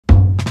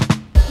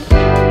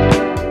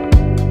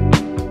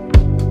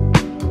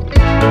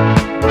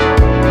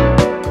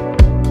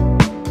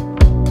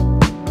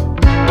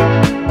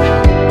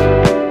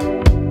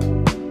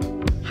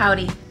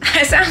Howdy.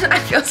 I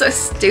feel so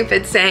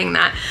stupid saying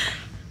that.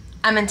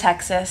 I'm in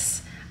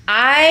Texas.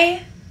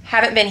 I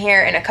haven't been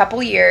here in a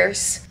couple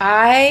years.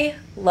 I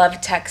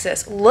love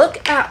Texas.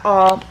 Look at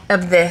all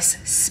of this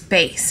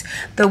space.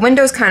 The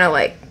window's kind of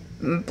like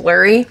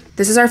blurry.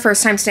 This is our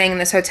first time staying in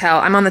this hotel.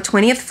 I'm on the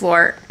 20th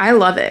floor. I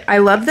love it. I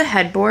love the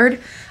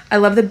headboard. I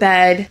love the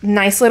bed.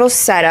 Nice little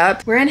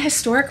setup. We're in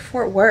historic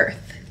Fort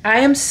Worth.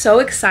 I am so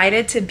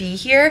excited to be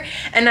here,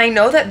 and I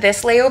know that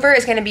this layover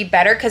is going to be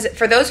better because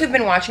for those who've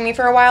been watching me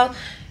for a while,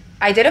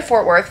 I did a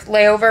Fort Worth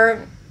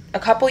layover a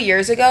couple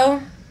years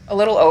ago, a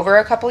little over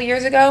a couple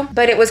years ago,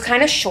 but it was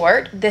kind of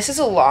short. This is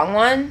a long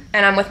one,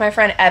 and I'm with my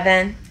friend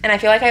Evan, and I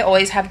feel like I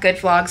always have good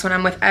vlogs when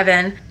I'm with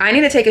Evan. I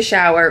need to take a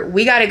shower.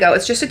 We gotta go.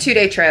 It's just a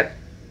 2-day trip,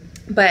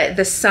 but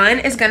the sun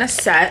is gonna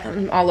set.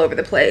 I'm all over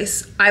the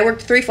place. I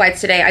worked 3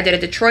 flights today. I did a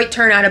Detroit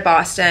turn out of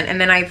Boston,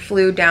 and then I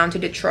flew down to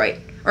Detroit,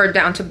 or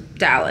down to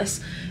Dallas.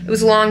 It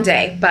was a long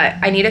day, but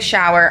I need a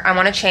shower. I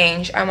want to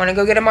change. I want to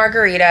go get a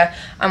margarita.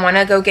 I want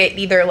to go get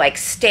either like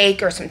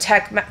steak or some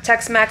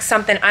Tex-Mex,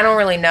 something. I don't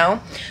really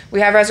know.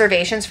 We have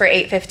reservations for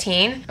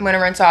 8:15. I'm going to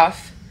rinse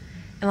off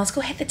and let's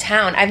go hit the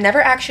town. I've never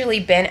actually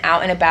been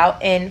out and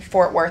about in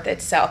Fort Worth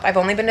itself. I've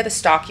only been to the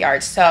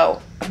stockyards,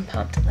 so I'm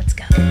pumped. Let's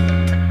go.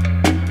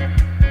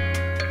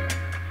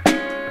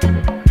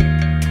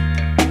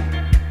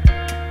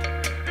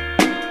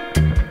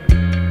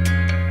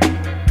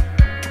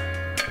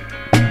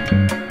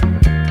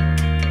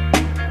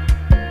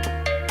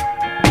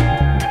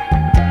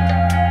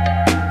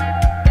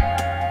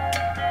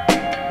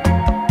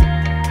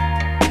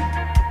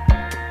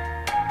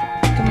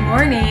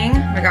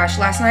 Gosh,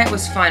 last night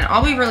was fun.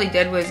 All we really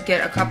did was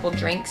get a couple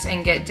drinks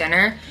and get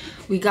dinner.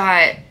 We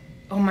got,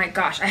 oh my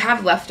gosh, I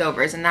have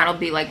leftovers and that'll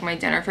be like my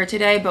dinner for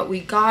today, but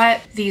we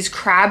got these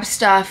crab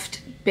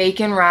stuffed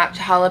bacon wrapped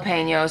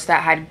jalapenos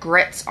that had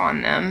grits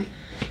on them,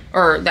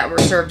 or that were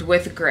served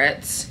with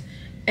grits.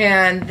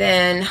 And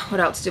then what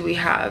else did we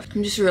have?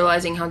 I'm just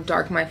realizing how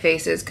dark my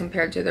face is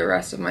compared to the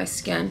rest of my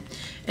skin.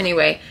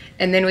 Anyway,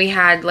 and then we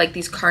had like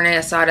these carne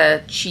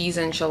asada cheese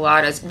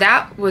enchiladas.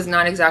 That was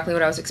not exactly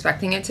what I was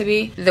expecting it to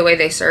be. The way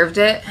they served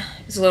it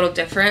is a little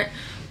different,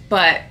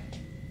 but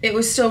it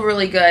was still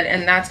really good,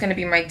 and that's gonna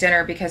be my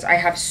dinner because I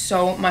have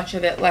so much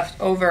of it left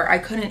over. I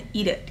couldn't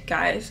eat it,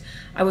 guys.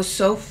 I was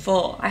so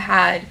full. I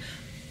had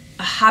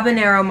a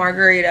habanero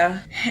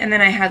margarita, and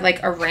then I had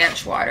like a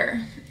ranch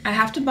water. I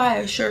have to buy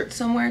a shirt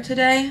somewhere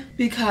today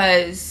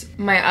because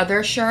my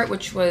other shirt,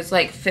 which was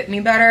like fit me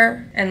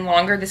better and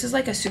longer, this is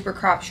like a super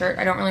crop shirt.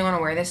 I don't really want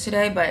to wear this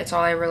today, but it's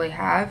all I really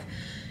have.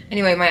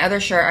 Anyway, my other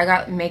shirt, I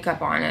got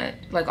makeup on it,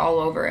 like all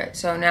over it.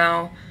 So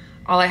now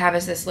all I have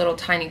is this little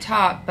tiny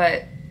top,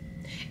 but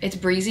it's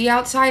breezy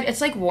outside.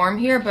 It's like warm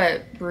here,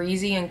 but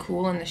breezy and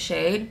cool in the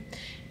shade.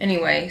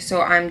 Anyway,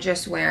 so I'm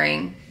just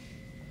wearing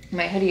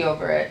my hoodie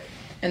over it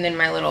and then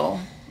my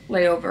little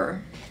layover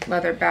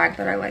leather bag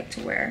that I like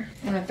to wear.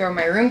 I'm gonna throw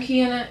my room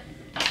key in it,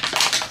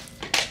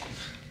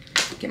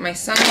 get my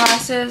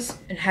sunglasses,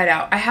 and head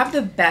out. I have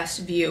the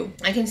best view.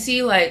 I can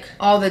see like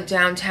all the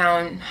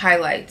downtown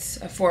highlights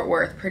of Fort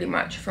Worth pretty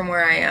much from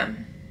where I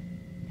am.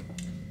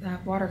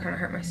 That water kind of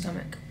hurt my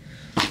stomach.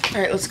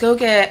 All right, let's go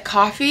get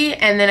coffee,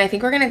 and then I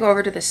think we're gonna go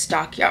over to the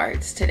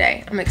stockyards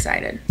today. I'm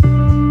excited.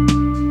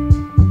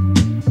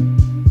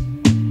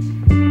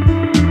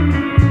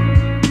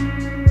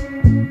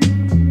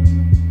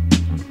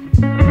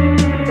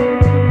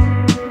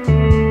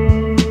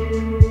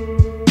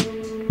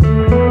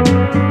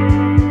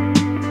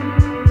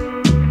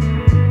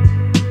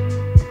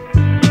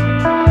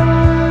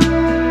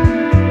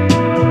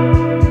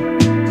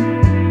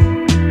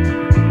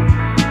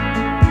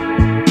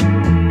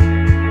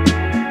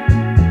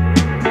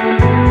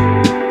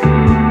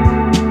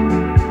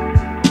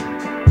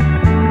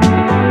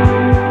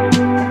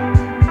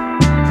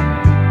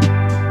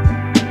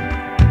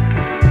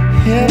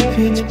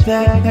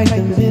 Back like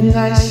the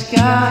midnight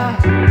sky,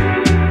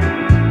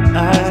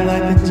 eyes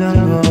like the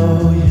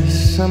jungle, you're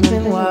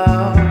something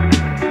wild.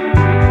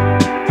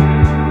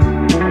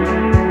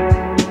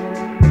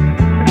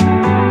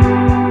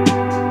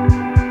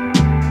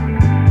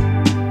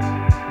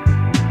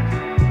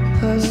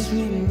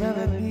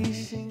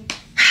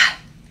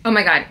 Oh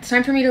my god, it's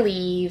time for me to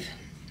leave.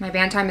 My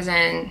van time is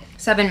in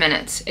 7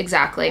 minutes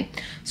exactly.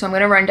 So I'm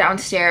gonna run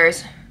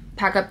downstairs,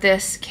 pack up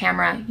this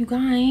camera. You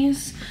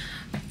guys,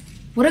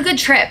 what a good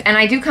trip, and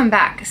I do come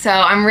back, so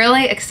I'm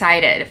really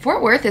excited.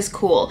 Fort Worth is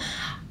cool.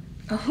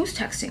 Oh, who's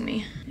texting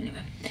me?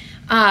 Anyway,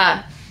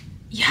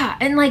 yeah,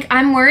 and like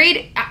I'm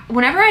worried,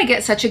 whenever I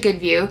get such a good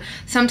view,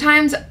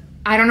 sometimes,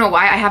 I don't know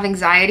why, I have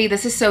anxiety.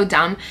 This is so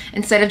dumb.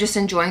 Instead of just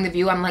enjoying the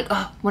view, I'm like,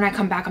 oh, when I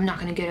come back, I'm not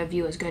gonna get a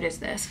view as good as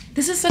this.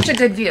 This is such a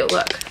good view,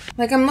 look.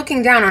 Like I'm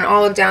looking down on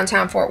all of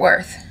downtown Fort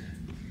Worth.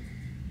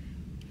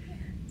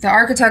 The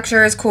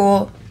architecture is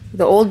cool,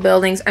 the old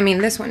buildings. I mean,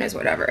 this one is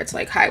whatever, it's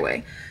like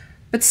highway.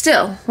 But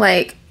still,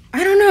 like,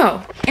 I don't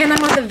know. And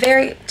I'm on the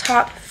very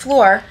top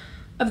floor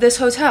of this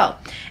hotel.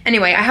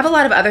 Anyway, I have a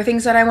lot of other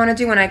things that I want to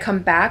do when I come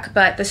back,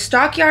 but the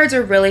stockyards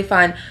are really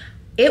fun.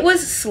 It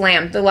was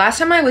slammed. The last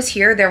time I was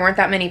here, there weren't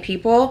that many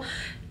people.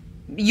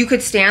 You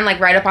could stand like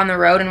right up on the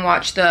road and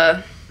watch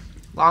the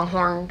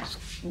Longhorns,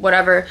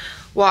 whatever,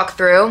 walk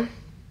through.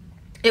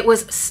 It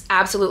was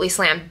absolutely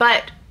slammed,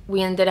 but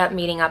we ended up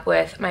meeting up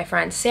with my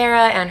friend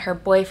Sarah and her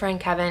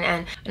boyfriend Kevin,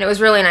 and it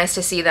was really nice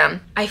to see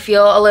them. I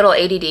feel a little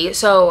ADD,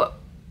 so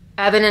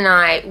Evan and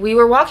I, we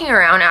were walking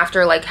around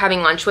after like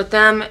having lunch with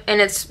them,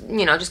 and it's,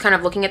 you know, just kind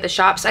of looking at the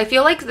shops. I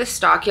feel like the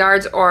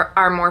stockyards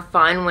are more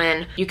fun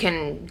when you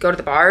can go to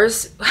the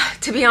bars,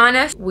 to be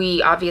honest.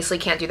 We obviously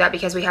can't do that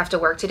because we have to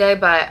work today,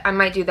 but I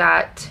might do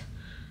that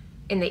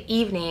in the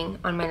evening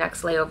on my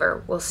next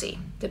layover. We'll see.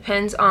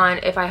 Depends on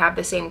if I have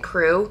the same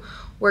crew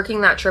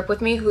working that trip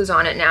with me who's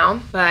on it now.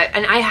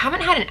 And I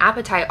haven't had an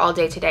appetite all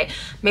day today.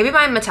 Maybe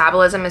my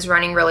metabolism is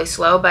running really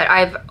slow, but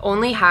I've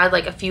only had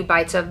like a few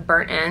bites of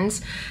burnt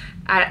ends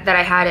that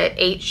I had at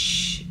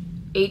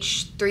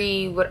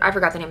H3, what, I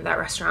forgot the name of that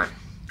restaurant.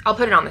 I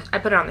put it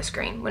on the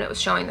screen when it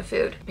was showing the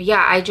food. But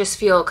yeah, I just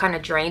feel kind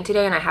of drained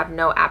today and I have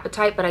no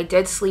appetite, but I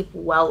did sleep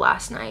well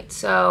last night.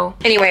 So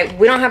anyway,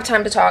 we don't have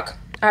time to talk.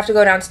 I have to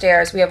go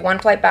downstairs. We have one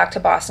flight back to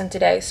Boston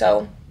today,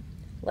 so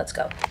let's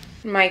go.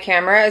 My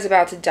camera is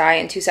about to die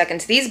in 2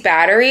 seconds. These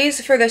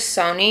batteries for the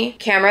Sony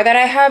camera that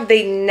I have,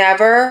 they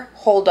never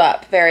hold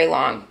up very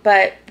long.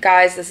 But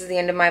guys, this is the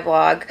end of my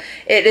vlog.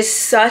 It is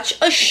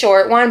such a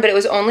short one, but it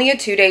was only a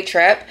 2-day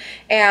trip.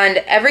 And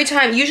every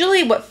time,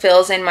 usually what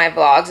fills in my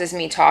vlogs is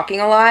me talking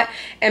a lot.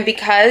 And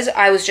because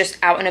I was just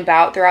out and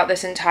about throughout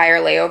this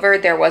entire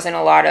layover, there wasn't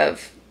a lot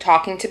of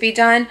talking to be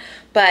done.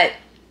 But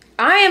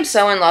I am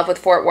so in love with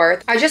Fort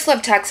Worth. I just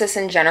love Texas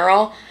in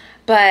general.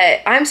 But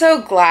I'm so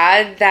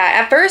glad that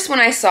at first when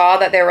I saw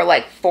that there were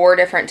like 4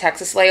 different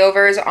Texas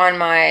layovers on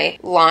my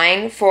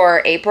line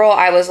for April,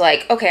 I was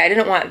like, okay, I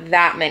didn't want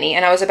that many.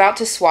 And I was about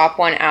to swap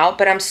one out,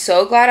 but I'm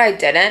so glad I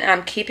didn't.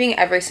 I'm keeping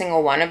every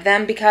single one of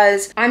them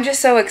because I'm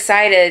just so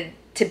excited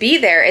to be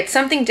there. It's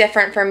something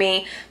different for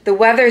me. The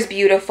weather's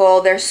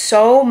beautiful. There's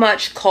so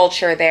much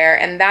culture there.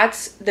 And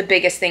that's the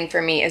biggest thing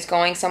for me, is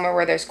going somewhere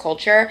where there's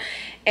culture.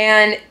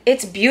 And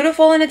it's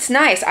beautiful and it's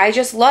nice. I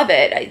just love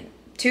it.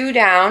 2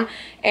 down,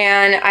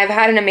 and I've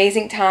had an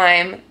amazing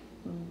time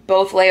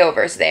both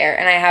layovers there,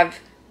 and I have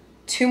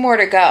 2 more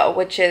to go,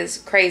 which is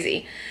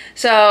crazy.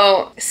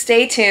 So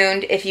stay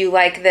tuned if you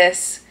like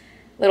this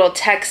little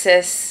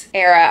Texas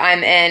era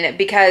I'm in,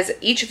 because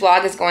each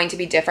vlog is going to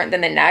be different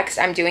than the next.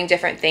 I'm doing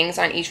different things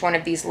on each one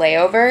of these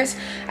layovers.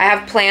 I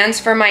have plans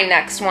for my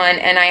next one,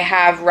 and I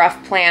have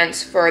rough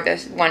plans for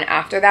this one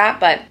after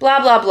that, but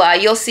blah, blah, blah.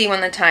 You'll see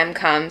when the time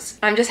comes.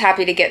 I'm just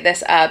happy to get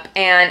this up,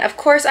 and of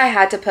course I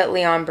had to put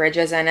Leon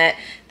Bridges in it.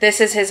 This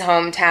is his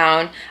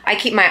hometown. I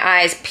keep my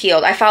eyes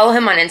peeled. I follow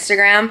him on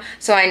Instagram,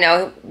 so I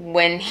know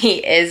when he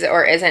is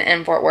or isn't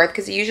in Fort Worth,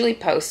 because he usually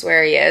posts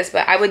where he is,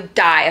 but I would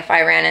die if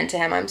I ran into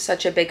him. I'm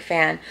such a big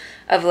fan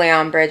of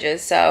Leon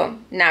Bridges, so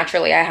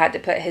naturally I had to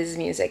put his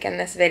music in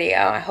this video.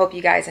 I hope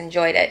you guys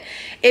enjoyed it.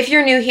 If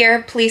you're new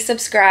here, please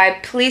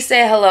subscribe. Please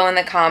say hello in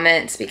the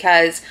comments,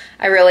 because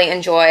I really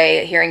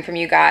enjoy hearing from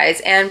you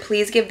guys. And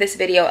please give this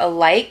video a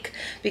like,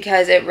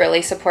 because it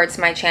really supports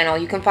my channel.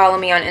 You can follow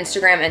me on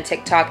Instagram and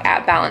TikTok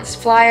at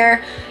Balanced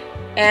Flyer.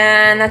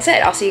 And that's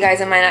it. I'll see you guys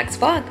in my next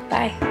vlog.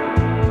 Bye.